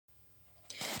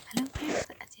Hello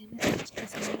friends, आज आम षष्ठ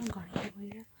श्रेणी गणित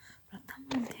बहिर प्रथम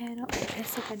अध्यायर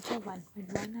अभ्यास कार्य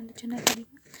 1.1 आलोचना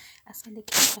करवा। आस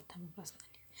देखिए प्रथम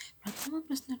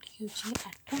प्रश्नटी हूँ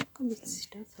 8 अंक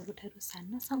विशिष्ट सबुठारु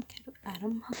सान संख्यारू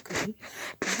आरंभ कर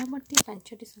परवर्ती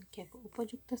 5टी संख्या को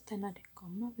उपयुक्त स्थान में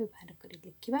कमा व्यवहार कर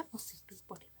लिखा और सीटू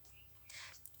पढ़ा।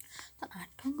 तो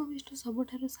 8 अंक विशिष्ट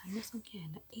सबुठारु सान संख्या है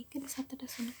 1 7टा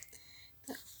शून्य।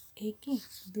 तो 1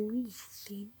 2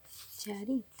 3 4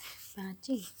 5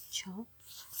 6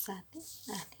 7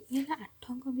 8 ये 8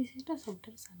 अंक विशिष्ट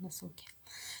सबुठारु सान संख्या।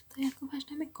 तो यहाँ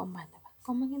फास्ट आम कमा देवा।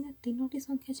 कमा के 3टी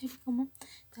संख्या छाड़ी कमा,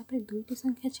 तापर 2टी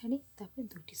संख्या छाड़ी, तापर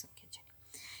 2टी संख्या छाड़ी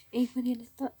यहीपरि।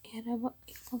 तो यार हम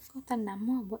 1 अंक तार नाम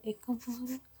हम 1 अंक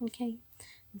संख्या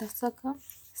दशक,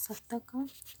 शतक,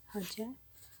 हजार,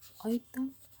 अयुत,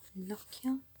 लक्ष,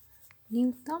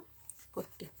 नियुत,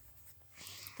 कोटि।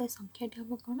 तो संख्याटी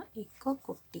हम कौन 1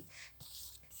 कोटि।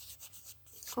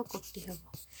 1 कोटि हम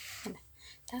है।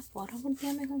 परवर्ती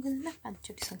आम कौन करना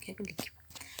 5टी संख्या को लिखा।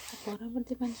 तो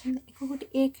परवर्ती 5 1 कोटि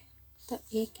 1। तो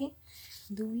 1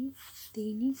 2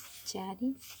 3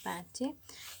 4 5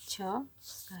 6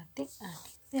 7 8।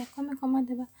 तो या आम कमा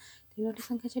देवा। 3टी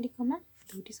संख्या छाड़ी कमा,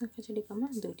 2टी संख्या छाड़ी कमा,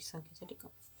 2टी संख्या छाड़ी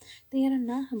कमा। तो यार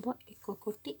ना हम 1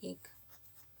 कोटि 1।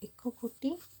 1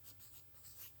 कोटि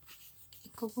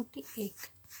 1 कोटि 1।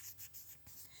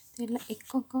 तो है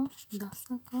एकक,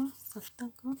 दशक,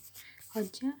 शतक,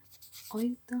 हजार,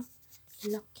 अयुत,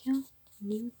 लक्ष,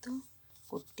 नियुत,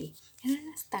 कोटि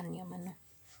है स्थानीय मान।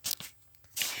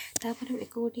 तापर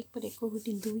 1 कोटि 1 पर 1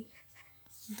 कोटि 2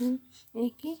 2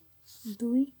 1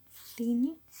 2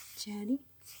 3 4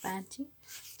 5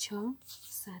 6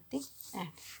 7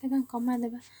 8। तो कमा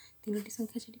देवा। 3टी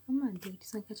संख्या छाड़ी कमा, 2टी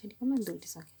संख्या छाड़ी कमा, 2टी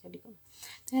संख्या छाड़ी कमा।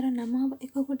 तो यार नाम हम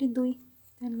 1 कोटि 2।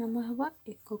 तार नाम हम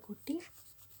 1 कोटि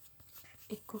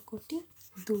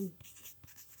 2।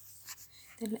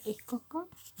 तेल एकक,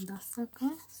 दशक,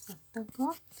 शतक,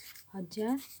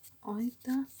 हजार, अयुत,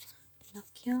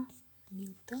 लक्ष,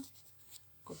 नियुत,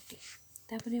 कोटि।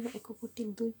 तापर 1 कोटि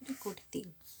 2 पर कोटि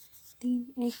 3 3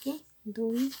 1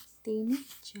 2 3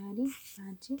 4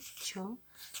 5 6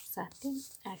 7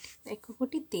 8। 1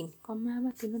 कोटि 3 कमा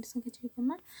हम 3टी संख्या छाड़ी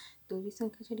कमा, 2टी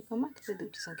संख्या छाड़ी कमा,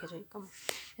 2टी संख्या छाड़ी कमा।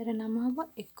 यार नाम हम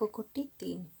 1 कोटि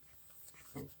 3।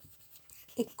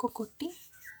 1 कोटि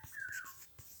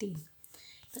 3।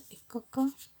 तो एकक,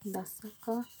 दशक,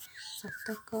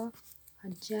 शतक,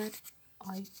 हजार,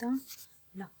 अयुत,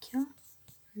 लक्ष,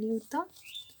 नियुत,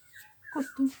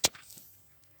 कोटि।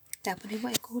 तापर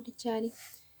 1 कोटि 4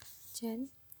 4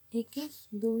 1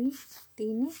 2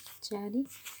 3 4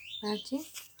 5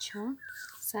 6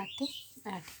 7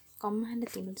 8। कमा है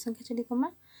 3टी संख्या छाड़ी कमा,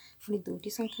 पुणी 2टी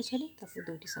संख्या छाड़ी, तापर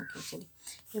 2टी संख्या छाड़ी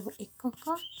एवं एकक,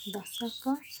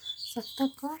 दशक,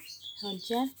 शतक,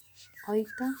 हजार,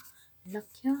 अयुत,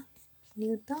 लक्ष,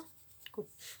 नियुत,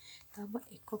 कोटि। तब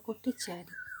 1 कोटि 4।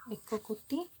 1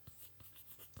 कोटि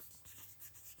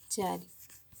 4।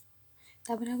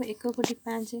 तापर हम 1 कोटि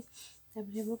 5।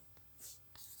 तापर हम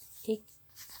 1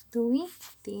 2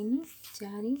 3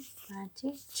 4 5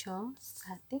 6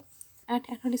 7 8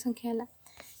 8टी संख्या है।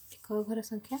 1 घर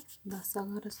संख्या, 10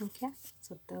 घर संख्या,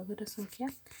 7 घर संख्या,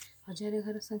 हजार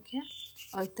घर संख्या,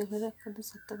 अयुत घर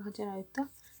 7 हजार अयुत,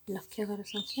 लक्ष घर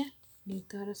संख्या,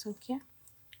 नियुत घर संख्या,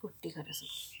 कोटि घर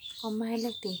संख्या। कमा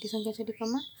है 3टी संख्या छाड़ी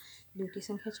कमा, 2टी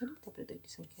संख्या छाड़ी, तापर 2टी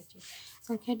संख्या छाड़ी।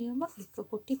 संख्याटी हम 1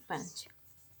 कोटि 5।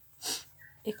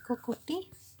 1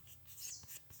 कोटि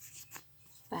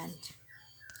 5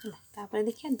 है। तापर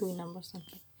देखिए 2 नंबर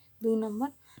संख्या, 2 नंबर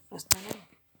प्रश्न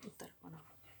उत्तर कौन।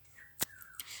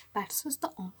 पार्श्वस्थ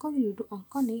अंक ग्रिड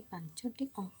अंक नहीं 5टी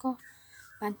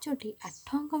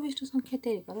 8 अंक विशिष्ट संख्या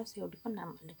तैयारी कर सेगुड़िक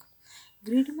नाम लिख।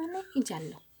 ग्रिड माने ये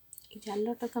जाल, ये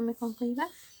जालटा को आम कौन कह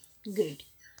ग्रिड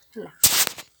है।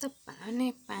 तो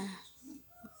माने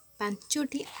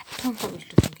 5टी 8 अंक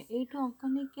विशिष्ट संख्या यू अंक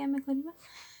नहीं कि आम करवा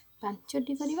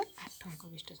 5टी करवा 8 अंक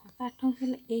विशिष्ट संख्या। 8 अंक है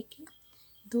 1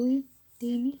 2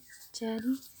 3 4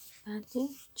 5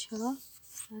 6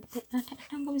 7 8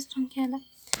 8 अंक विशिष्ट संख्या है।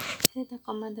 से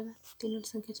कमा देवा। 3टी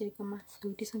संख्या छाड़ी कमा,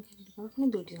 2टी संख्या छाड़ी कमा, पुणी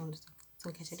 2टी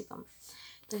संख्या छाड़ी कमा।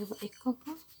 तो एकक,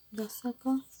 दशक,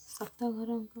 शतक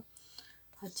अंक,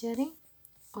 हजार,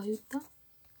 अयुत,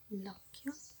 लक्ष,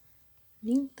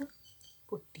 नियुत,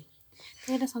 कोटि।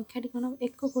 तो यहाँ संख्याटी कौन हम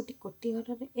 1 कोटि। कोटि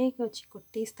घर में 1 अच्छी,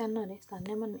 कोटि स्थान मान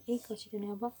 1 अच्छी,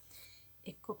 तेणु हम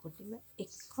 1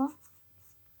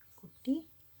 कोटि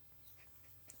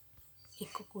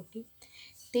 1 कोटि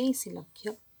 23 लक्ष।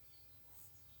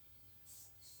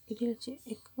 ये अच्छे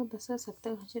 1 10 7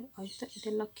 हजार अयुत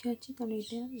ये लक्ष्य अच्छी, तेणु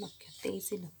ये लक्ष्य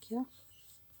 23 लक्ष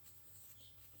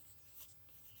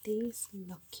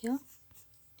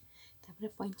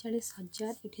तापर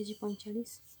 45,000 ये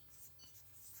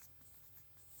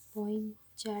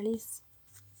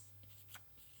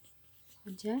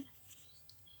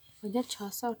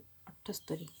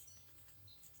 45,000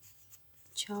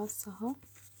 678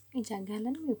 ये जगह है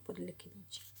मुझे ऊपर लिखी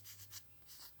दूसरी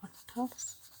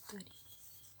 78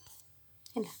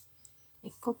 है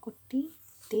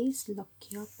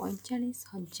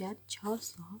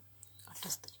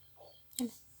 1,23,45,678 है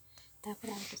तापर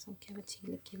आ गए संख्या बाछी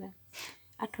लिखा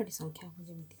 8टी संख्या हम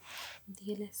जमी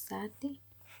दिए 7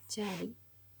 4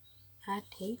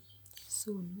 8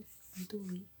 0 2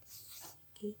 1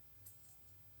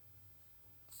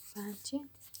 5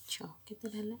 6 केते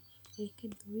 1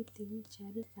 2 3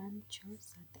 4 5 6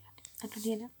 7 8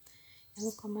 8टी है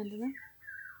कमा देवा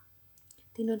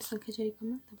 3टी संख्या छाड़ी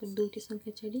कमा तापर 2टी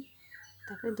संख्या छाड़ी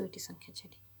तापर 2टी संख्या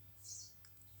छाड़ी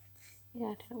ये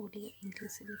 8 ओडिया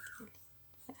इंग्लिश लिखिदेली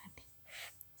 8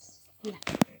 है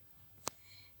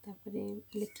तापर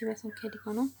लिखा संख्याटी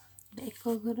कौन 1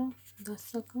 घर 10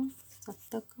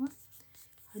 शतक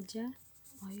हजार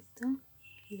अयुत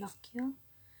लक्ष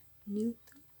नियुत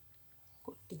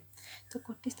कोटि तो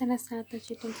कोटि स्थान 7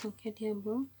 अच्छे तो संख्याटी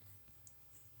हम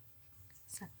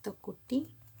 7 कोटि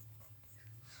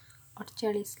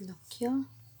 48 लक्ष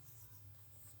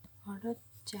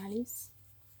 48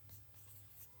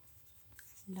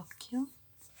 लक्ष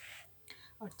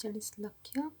 48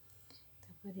 लक्ष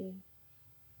तापर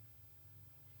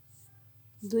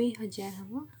 2000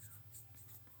 हम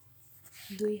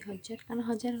 2000 कारण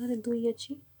 1000 घरे 2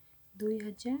 अच्छी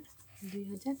 2000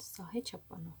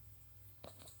 2156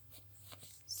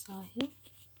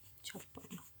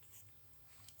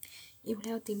 ये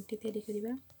भाया 3टी तैयारी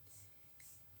करवा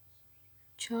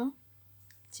 6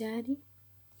 4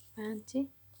 5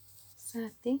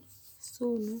 7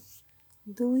 0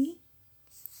 2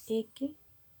 1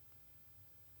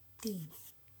 3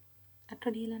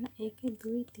 8टी है 1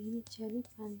 2 3 4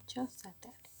 5 6 7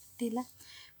 8 है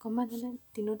कमा देला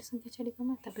 3टी संख्या छाड़ी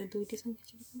कमा तापर 2टी संख्या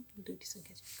छाड़ी कमा 2टी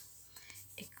संख्या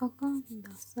छाड़ी एकक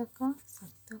दशक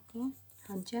शतक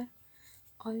हजार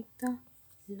अयुत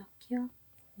लक्ष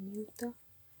नियुत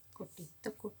कोटि तो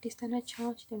कोटि स्थान 6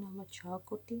 अच्छे तेणु हम 6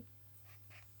 कोटि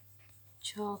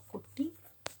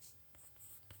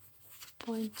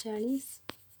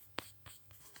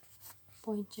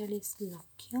 45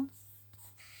 लक्ष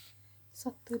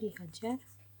 70,000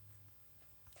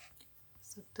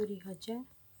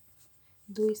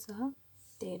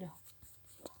 213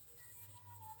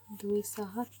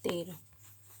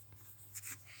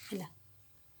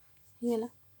 है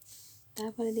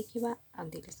तापर देखा आ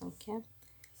दुईटा संख्या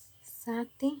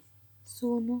 7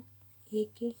 0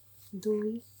 1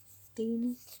 2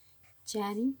 3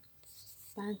 4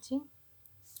 5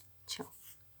 6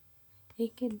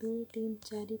 1 2 3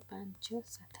 4 5 6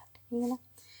 7 8 है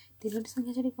 3टी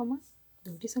संख्या छाड़ी कमा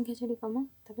 2टी संख्या छाड़ी कमा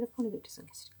तापर पुणी 2टी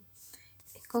संख्या छाड़ी कमा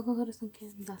एकक घर संख्या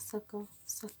दशक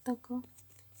शतक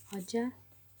हजार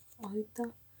अयुत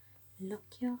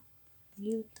लक्ष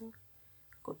नियुत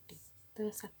कोटि तो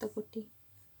 7 कोटि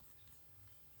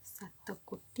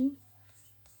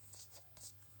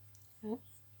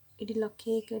ये लक्ष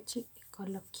 1 अच्छी 1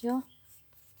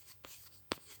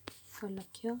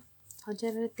 लक्ष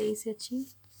 1000 23 अच्छी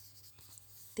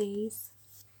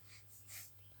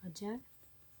 23,000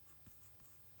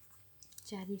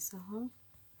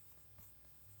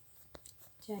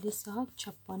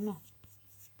 456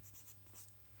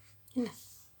 है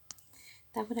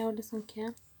तापर आ गोटे संख्या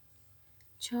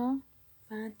 6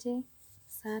 5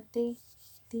 7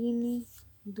 3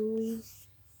 2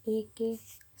 1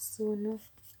 0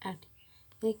 8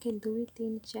 1 2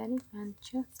 3 4 5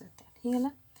 6 7 8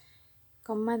 है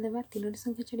कमा देवा 3टी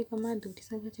संख्या छाड़ी कमा 2टी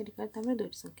संख्या छाड़ी कर तापर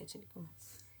 2टी संख्या छाड़ी कमा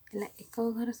है एकक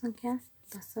घर संख्या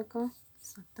दशक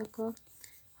शतक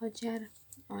हजार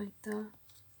अयुत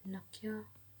लक्ष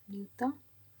नियुत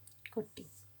कोटि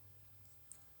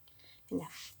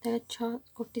है 6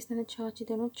 कोटि स्थान 6 अच्छी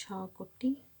तेणु 6 कोटि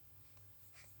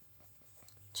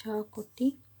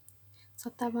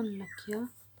 57 लक्ष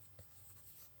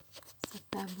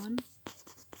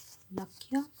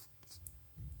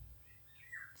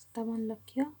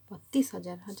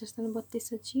 32,000 हजार स्थान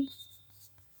 32 अच्छी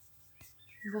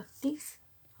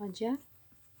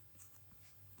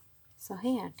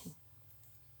 32,108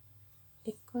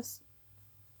 एक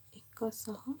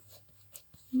सह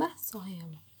बा 100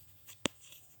 हम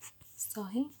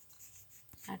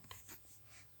 108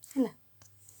 है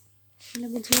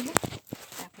बुझीगले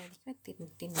देखा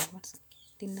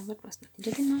 3 नंबर प्रश्न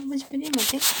जदि न बुझीपारे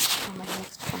मत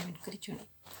कमेंट कर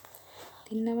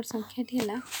 3 नंबर संख्याटी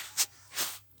है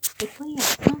एपरी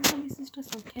 8 अंक विशिष्ट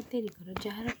संख्या तैयारी कर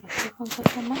जार प्रत्येक अंक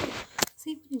समान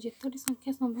ସେହିପରି ଯେତୋଟି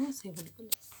ସଂଖ୍ୟା ସମ୍ଭବ ସେଭଳି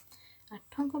କଲେ।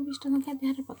 8 ଅଙ୍କ ବିଶିଷ୍ଟ ସଂଖ୍ୟା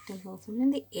ଯାହାର ପ୍ରତ୍ୟେକ ଅଙ୍କ ସମାନ,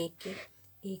 ଯେମିତି 1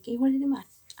 ଏଇଭଳି ଯଦି ମୁଁ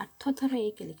 8 ଥର 1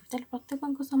 ଲେଖିବି ତାହେଲେ ପ୍ରତ୍ୟେକ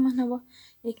ଅଙ୍କ ସମାନ ହେବ।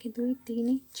 1 2 3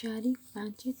 4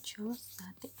 5 6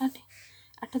 7 8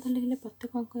 8 ଥର ଲେଖିଲେ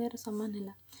ପ୍ରତ୍ୟେକ ଅଙ୍କ ଏହାର ସମାନ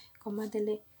ହେଲା। କମା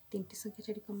ଦେଲେ 3ଟି ସଂଖ୍ୟା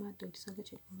ଛାଡ଼ି କମା, 2ଟି ସଂଖ୍ୟା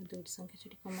ଛାଡ଼ି କମା, 2ଟି ସଂଖ୍ୟା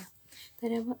ଛାଡ଼ି କମା,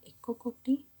 ତାହେଲେ ହେବ 1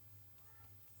 କୋଟି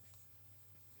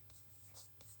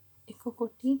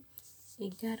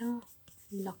 11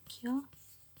 ଲକ୍ଷ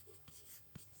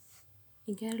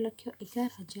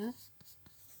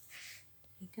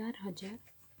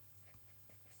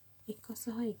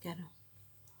 11,11,111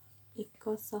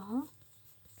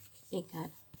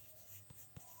 111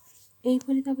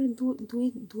 ଏହିପରି। ତାପରେ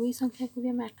ଦୁଇ ସଂଖ୍ୟାକୁ ବି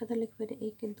ଆମେ 8 ଥର ଲେଖିପାରିବା।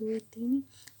 1 2 3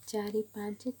 4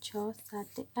 5 6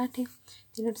 7 8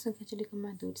 ତିନୋଟି ସଂଖ୍ୟା ଛାଡ଼ି କମା,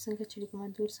 2ଟି ସଂଖ୍ୟା ଛାଡ଼ି କମା,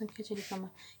 2ଟି ସଂଖ୍ୟା ଛାଡ଼ି କମା,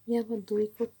 ଇଏ ହେବ 2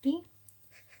 କୋଟି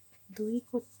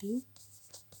 22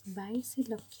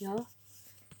 ଲକ୍ଷ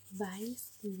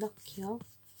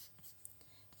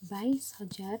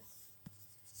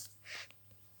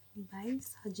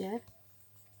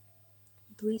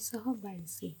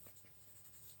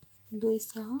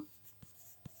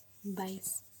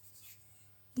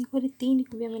ଏହିପରି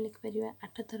 3କୁ ବି ଆମେ ଲେଖିପାରିବା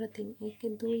 8 ଥର 3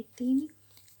 1 2 3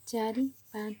 4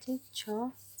 5 6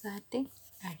 7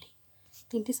 8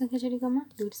 ତିନୋଟି ସଂଖ୍ୟା ଛାଡ଼ି କମା,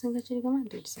 2ଟି ସଂଖ୍ୟା ଛାଡ଼ି କମା,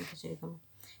 2ଟି ସଂଖ୍ୟା ଛାଡ଼ି କମା,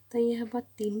 ତ ଇଏ ହେବ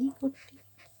 3 କୋଟି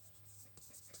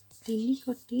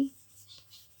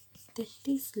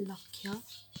 33 ଲକ୍ଷ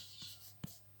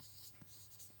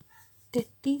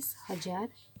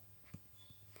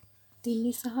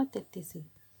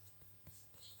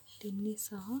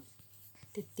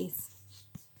 33,333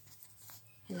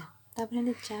 ହେଲା। ତାପରେ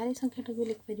ଆମେ 4 ସଂଖ୍ୟାଟାକୁ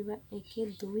ଲେଖିପାରିବା 1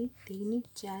 2 3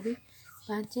 4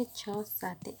 5 6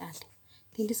 7 8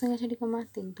 ତିନୋଟି ସଂଖ୍ୟା ଛାଡ଼ି କମା,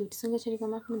 2ଟି ସଂଖ୍ୟା ଛାଡ଼ି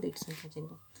କମା, ପୁଣି 2ଟି ସଂଖ୍ୟା ଛାଡ଼ି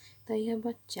କମା, ତ ଇଏ ହେବ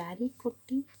 4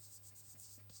 କୋଟି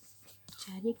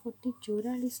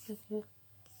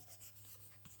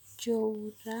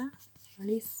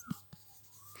 44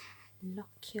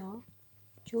 ଲକ୍ଷ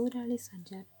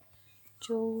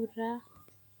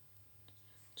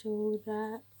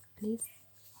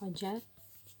 44,444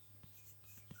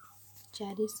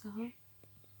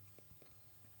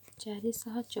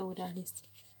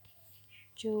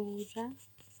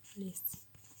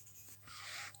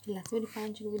 ହେଲା। ସେଠି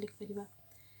 5କୁ ବି ଲିଖିପାରିବା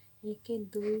 1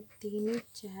 2 3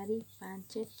 4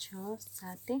 5 6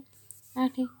 7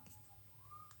 8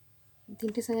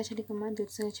 ତିନୋଟି ସଂଖ୍ୟା ଛାଡ଼ି କମା,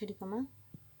 2ଟି ସଂଖ୍ୟା ଛାଡ଼ି କମା,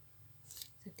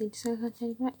 3ଟି ସଂଖ୍ୟା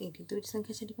ଛାଡ଼ି କମା, ଏଇଠି 2ଟି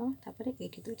ସଂଖ୍ୟା ଛାଡ଼ି କମା, ତାପରେ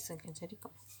ଏଇଠି 2ଟି ସଂଖ୍ୟା ଛାଡ଼ି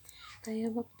କମା, ତ ଇଏ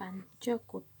ହେବ 5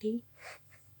 କୋଟି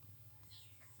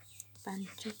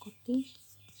 55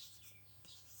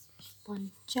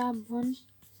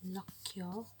 ଲକ୍ଷ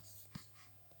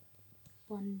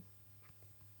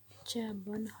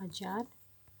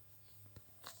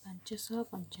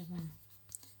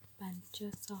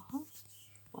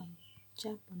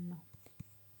 55,555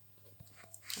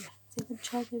 ହେଲା। ସେପରି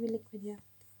 6କୁ ବି ଲିଖିପାରିବା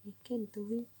 1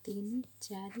 2 3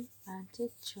 4 5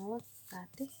 6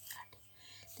 7 8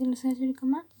 ତିନୋଟି ସଂଖ୍ୟା ଛାଡ଼ି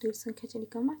କମା, 2ଟି ସଂଖ୍ୟା ଛାଡ଼ି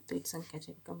କମା, 2ଟି ସଂଖ୍ୟା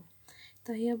ଛାଡ଼ି କମା, ତ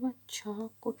ଇଏ ହେବ 6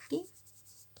 କୋଟି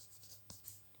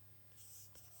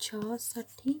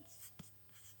 66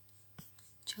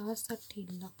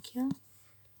 ଲକ୍ଷ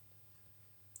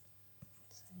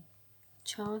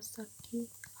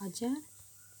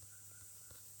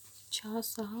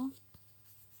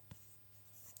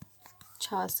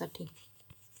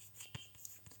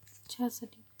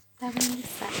ତାପରେ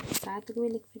 7କୁ ବି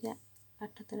ଲିଖିପାରିବା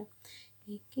 8 ଥର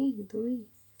 1 2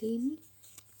 3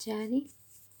 4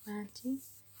 5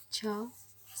 6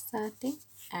 7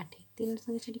 8 ତିନୋଟି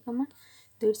ସଂଖ୍ୟା ଛାଡ଼ି କମା,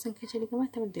 2ଟି ସଂଖ୍ୟା ଛାଡ଼ି କମା,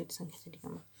 ତାପରେ 2ଟି ସଂଖ୍ୟା ଛାଡ଼ି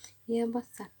କମା, ଇଏ ହେବ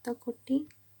 7 କୋଟି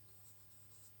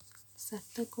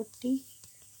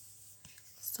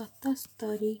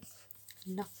 77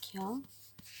 ଲକ୍ଷ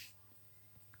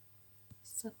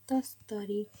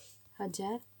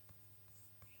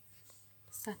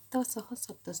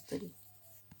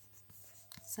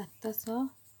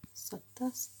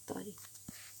 77,777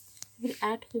 ତାପରେ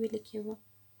 8କୁ ବି ଲେଖିହେବ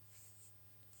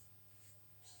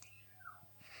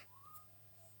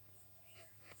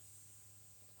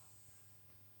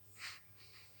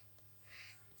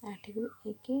 8କୁ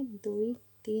 1 2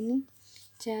 3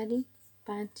 4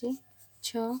 5 6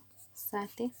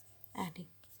 7 8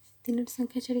 ତିନୋଟି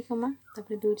ସଂଖ୍ୟା ଛାଡ଼ି କମା,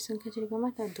 ତାପରେ 2ଟି ସଂଖ୍ୟା ଛାଡ଼ି କମା,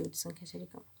 ତାପରେ 2ଟି ସଂଖ୍ୟା ଛାଡ଼ି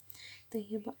କମା, ତ ଇଏ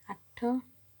ହେବ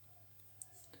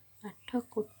 8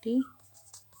 କୋଟି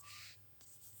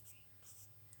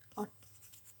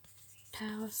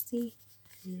 88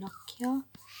 ଲକ୍ଷ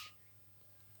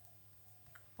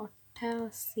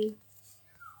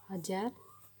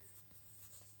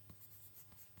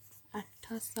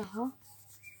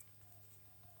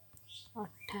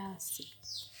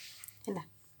 88,888 ହେଲା।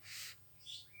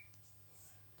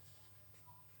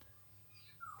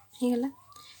 ହେଇଗଲା।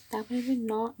 तापर भी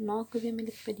 9 को भी आम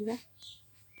लिखिपर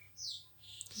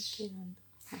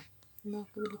हाँ 9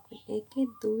 को भी लिख 1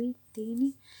 2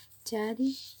 3 4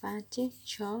 5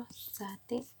 6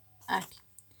 7 8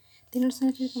 तीन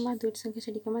संख्या छड़ी कमा 2 संख्या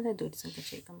छड़ी कमा 2 संख्या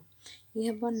छड़ी कमा ये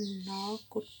हम 9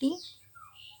 कोटी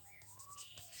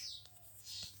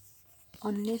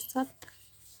 99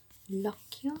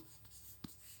 लक्ष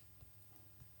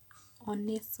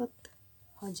 99,999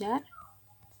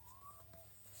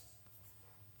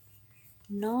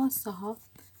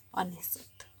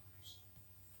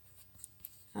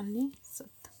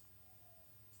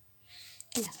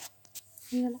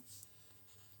 ହେଇଗଲା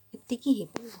ଏତିକି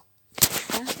ହେଇପାରିବ।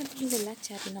 ତାପରେ ହେଇଗଲା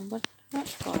 4 ନମ୍ବର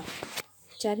କ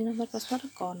 4 ନମ୍ବର ପ୍ରଶ୍ନର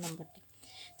କ ନମ୍ବରଟି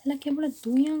ତାହେଲେ କେବଳ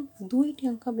ଦୁଇଟି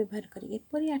ଅଙ୍କ ବ୍ୟବହାର କରି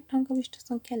ଏପରି 8 ଅଙ୍କ ବିଶିଷ୍ଟ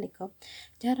ସଂଖ୍ୟା ଲେଖ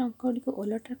ଯାହାର ଅଙ୍କ ଗୁଡ଼ିକୁ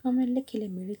ଓଲଟା କ୍ରମରେ ଲେଖିଲେ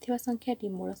ମିଳୁଥିବା ସଂଖ୍ୟାଟି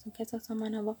ମୂଳ ସଂଖ୍ୟା ସହ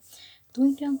ସମାନ ହେବ।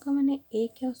 ଦୁଇଟି ଅଙ୍କ ମାନେ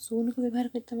 1 ଆଉ 0 କୁ ବ୍ୟବହାର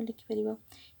କରି ତୁମେ ଲେଖିପାରିବ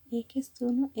 1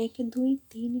 0 1 2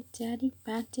 3 4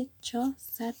 5 6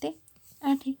 7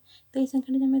 8 ତ ଏଇ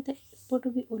ସଂଖ୍ୟାଟି ଆମେ ଏପଟୁ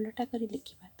ବି ଓଲଟା କରି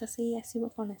ଲେଖିବା ତ ସେଇ ଆସିବ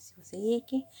କ'ଣ ଆସିବ ସେଇ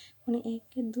 1 ପୁଣି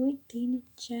 1 2 3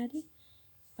 4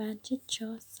 5 6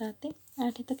 7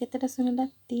 8 ତ କେତେଟା ଶୂନ ହେଲା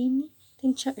 3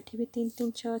 3 6 ଏଠି ବି 3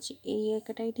 3 6 ଅଛି ଏଇ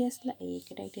ଏକଟା ଏଇଠି ଆସିଲା ଏଇ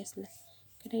ଏକଟା ଏଇଠି ଆସିଲା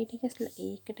ଏକଟା ଏଇଠିକି ଆସିଲା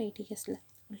ଏଇ ଏକଟା ଏଇଠିକି ଆସିଲା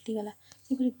ଉଲ୍ଟି ଗଲା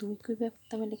ସେହିପରି 2କୁ ବି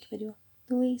ତୁମେ ଲେଖିପାରିବ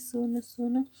 2 0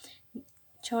 0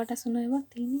 6ଟା ଶୂନ ହେବ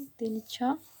 3 3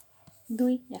 6 2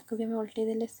 ୟାକୁ ବି ଆମେ ଓଲ୍ଟେଇ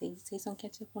ଦେଲେ ସେଇ ସଂଖ୍ୟା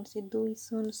କ'ଣ ସେ 2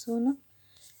 0 0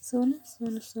 0 0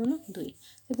 0 2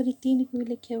 ସେପରି 3କୁ ବି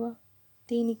ଲେଖିହେବ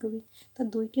 3କୁ ବି ତ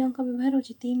ଦୁଇଟି ଅଙ୍କ ବ୍ୟବହାର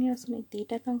ହେଉଛି 3 ଆଉ 0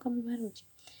 ଦୁଇଟା ତ ଅଙ୍କ ବ୍ୟବହାର ହେଉଛି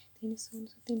 3 0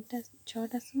 3ଟା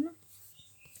 6ଟା ଶୂନ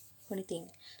ପୁଣି 3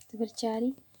 ସେପରି 4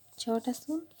 6ଟା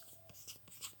ଶୂନ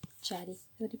 4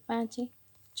 ସେପରି 5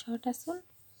 6ଟା ଶୂନ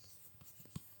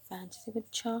 5 ସେପରି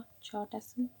 6 6ଟା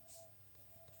ଶୂନ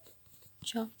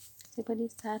 6 ସେପରି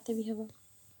 7 ବି ହେବ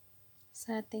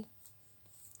 7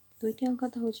 ଦୁଇଟି ଅଙ୍କ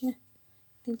ତ ହେଉଛି ନା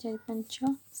 3 4 5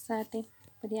 6 7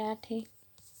 ସେପରି 8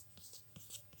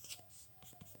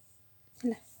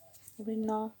 ହେଲା ଏପରି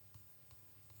 9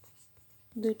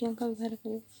 ଦୁଇଟି ଅଙ୍କ ବ୍ୟବହାର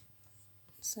କରି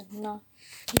 9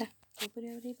 ହେଲା ଏପରି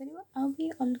ଭାବରେ ହେଇପାରିବ ଆଉ ବି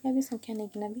ଅଲଗା ବି ସଂଖ୍ୟା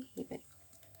ନେଇକିନା ବି ହେଇପାରିବ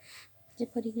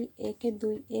ଯେପରିକି 1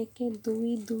 2 1 2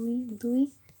 2 2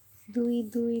 2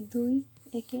 2 2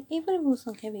 1 ଏପରି ବହୁତ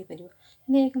ସଂଖ୍ୟା ବି ହେଇପାରିବ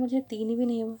କିନ୍ତୁ 1 ମଝିରେ 3 ବି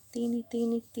ନେଇ ହେବ 3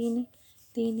 3 3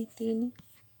 3 3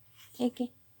 1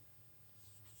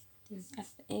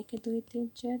 1 2 3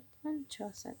 4 5 6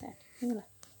 7 8 ହେଇଗଲା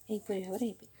ଏହିପରି ଭାବରେ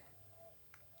ହେଇପାରିବ।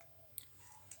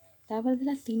 ତାପରେ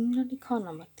ଥିଲା 3ଟି ଖ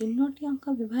ନମ୍ବର 3ଟି ଅଙ୍କ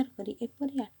ବ୍ୟବହାର କରି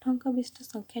ଏପରି 8 ଅଙ୍କ ବିଶିଷ୍ଟ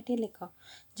ସଂଖ୍ୟାଟିଏ ଲେଖ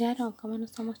ଯାହାର ଅଙ୍କମାନ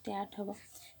ସମସ୍ତେ 8 ହେବ।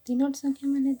 3ଟି ସଂଖ୍ୟା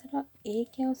ମାନେ ଧର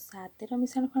 1 ଆଉ 7ର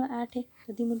ମିଶାଣ ଫଳ 8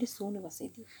 ଯଦି ମୁଁ ଏଠି 0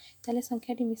 ବସେଇଦିଏ ତାହେଲେ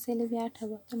ସଂଖ୍ୟାଟି ମିଶାଇଲେ ବି 8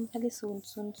 ହେବ ତ ମୁଁ ଖାଲି 0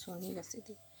 0 0 ହିଁ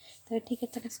ବସେଇଦିଏ ତ ଏଠି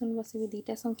କେତେଟା 0 ବସେଇବି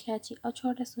 2ଟା ସଂଖ୍ୟା ଅଛି ଆଉ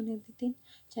 6ଟା 0 2 3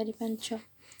 4 5 6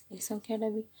 এই ସଂଖ୍ୟାଟା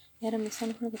ବି ଏହାର ମିଶାଣ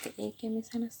ଫଳ କେତେ 1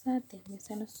 ମିଶାଣ 7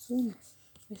 ମିଶାଣ 0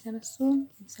 ମିଶାଣ 0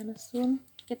 ମିଶାଣ 0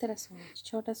 କେତେଟା 0 ଅଛି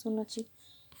 6ଟା 0 ଅଛି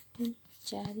 3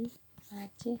 4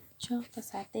 5 6 ତ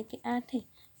 7 1 8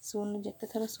 0 ଯେତେ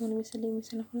ଥର 0 ମିଶାଇଲେ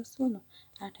ମିଶାଣ ଫଳ 0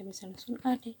 8 ମିଶାଣ 0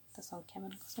 8 ତ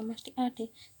ସଂଖ୍ୟାମାନଙ୍କ ସମଷ୍ଟି 8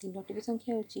 3ଟି ବି ସଂଖ୍ୟା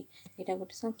ହେଉଛି ଏଇଟା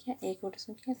ଗୋଟେ ସଂଖ୍ୟା 1 ଗୋଟେ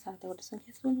ସଂଖ୍ୟା 7 ଗୋଟେ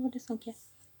ସଂଖ୍ୟା 0 ଗୋଟେ ସଂଖ୍ୟା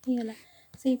ହେଇଗଲା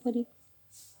ସେହିପରି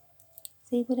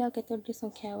ଆଉ କେତୋଟି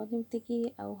ସଂଖ୍ୟା ହେବ ଯେମିତିକି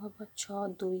ଆଉ ହେବ 6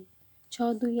 2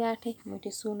 8 ମୁଁ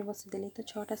ଏଠି 0 ବସେଇଦେଲି ତ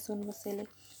 6ଟା 0 ବସେଇଲେ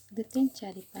 2 3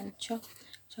 4 5 6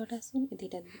 6ଟା 0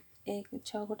 ଦୁଇଟା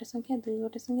 6 ଗୋଟେ ସଂଖ୍ୟା 2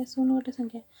 ଗୋଟେ ସଂଖ୍ୟା 0 ଗୋଟେ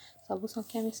ସଂଖ୍ୟା ସବୁ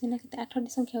ସଂଖ୍ୟା ମିଶିନା କେତେ 8ଟି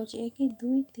ସଂଖ୍ୟା ହେଉଛି 1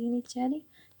 2 3 4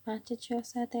 5 6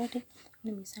 7 8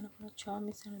 ମିଶାଣ ଫଳ 6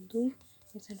 ମିଶାଣ 2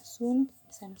 ମିଶାଣ 0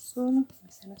 ମିଶାଣ 0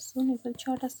 ମିଶାଣ 0 ଏପରି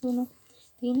 6ଟା 0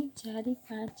 3 4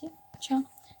 5 6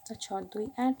 ତ 6 2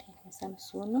 8 ମିଶାଣ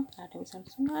 0 8 ମିଶାଣ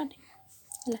 0 8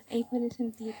 ହେଲା ଏହିପରି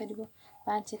ସେମିତି ହେଇପାରିବ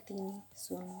 5 3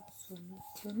 0 0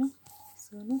 0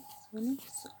 0 0 0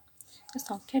 ତ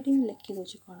ସଂଖ୍ୟାଟି ମୁଁ ଲେଖି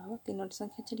ଦେଉଛି କ'ଣ ହେବ 3ଟି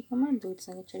ସଂଖ୍ୟା ଛାଡ଼ି କମା 2ଟି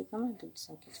ସଂଖ୍ୟା ଛାଡ଼ି କମା 2ଟି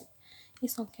ସଂଖ୍ୟା ଛାଡ଼ି ଏ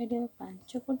ସଂଖ୍ୟାଟି ହେବ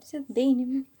 5 କୋଟି ସେ ଦେଇନି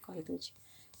ମୁଁ କହିଦେଉଛି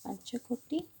 5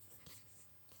 କୋଟି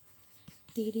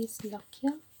 30 ଲକ୍ଷ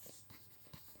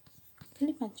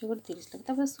ଖାଲି 5 କୋଟି 30 ଲକ୍ଷ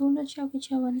ତାପରେ 0 ଅଛି ଆଉ କିଛି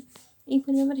ହେବନି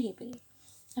ଏହିପରି ଭାବରେ ହେଇପାରିବ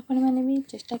ଆପଣମାନେ ବି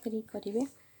ଚେଷ୍ଟା କରି କରିବେ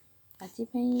ଆଜି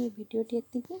ପାଇଁ ଭିଡ଼ିଓଟି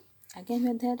ଏତିକି ଆଗାମୀ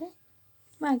ଅଧ୍ୟାୟରେ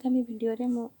ଆଗାମୀ ଭିଡ଼ିଓରେ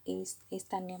ମୁଁ ଏଇ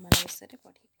ସ୍ଥାନୀୟ ମାନ ବିଷୟରେ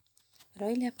ପଢ଼ିବି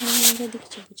ରହିଲେ ଆପଣମାନେ ଯଦି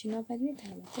କିଛି ବୁଝି ନ ପାରିବେ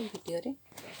ତାହେଲେ ମୋତେ ଭିଡ଼ିଓରେ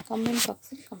କମେଣ୍ଟ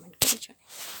ବକ୍ସରେ କମେଣ୍ଟ କରି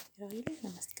ଜଣାଇବେ ରହିଲେ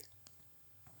ନମସ୍କାର।